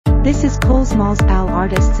This is Coollsmalls Al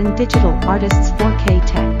Artists and Digital Artists 4K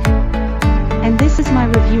Tech. And this is my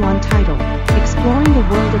review on title, Exploring the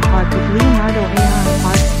World of Art with Leonardo AI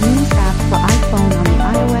Arts News App for iPhone on the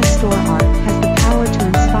iOS Store. Art has the power to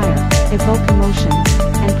inspire, evoke emotions,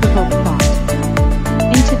 and provoke thought.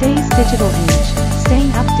 In today's digital age,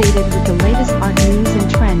 staying updated with the latest art news and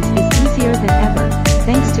trends is easier than ever,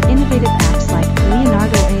 thanks to innovative apps like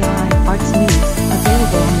Leonardo AI Arts News,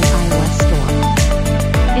 available on the iOS Store.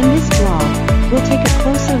 In this blog, we'll take a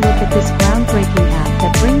closer look at this groundbreaking app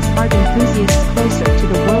that brings art enthusiasts closer to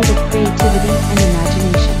the world of creativity and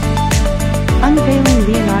imagination. Unveiling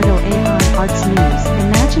Leonardo AI Arts News.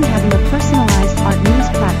 Imagine having a personalized art news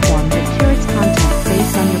platform that curates content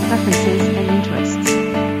based on your preferences and interests.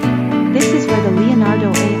 This is where the Leonardo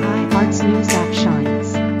AI Arts News app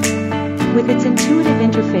shines. With its intuitive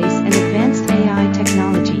interface and advanced AI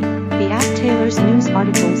technology, the app tailors news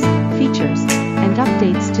articles, features, and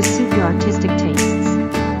updates to suit your artistic tastes.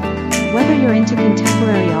 Whether you're into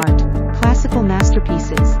contemporary art, classical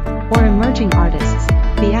masterpieces, or emerging artists,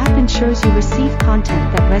 the app ensures you receive content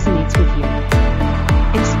that resonates with you.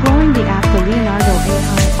 Exploring the app, the Leonardo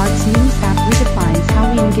AI Arts News app redefines how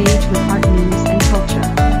we engage with art news and culture.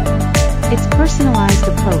 Its personalized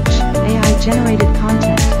approach, AI-generated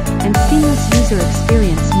content, and seamless user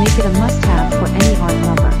experience make it a must-have for any art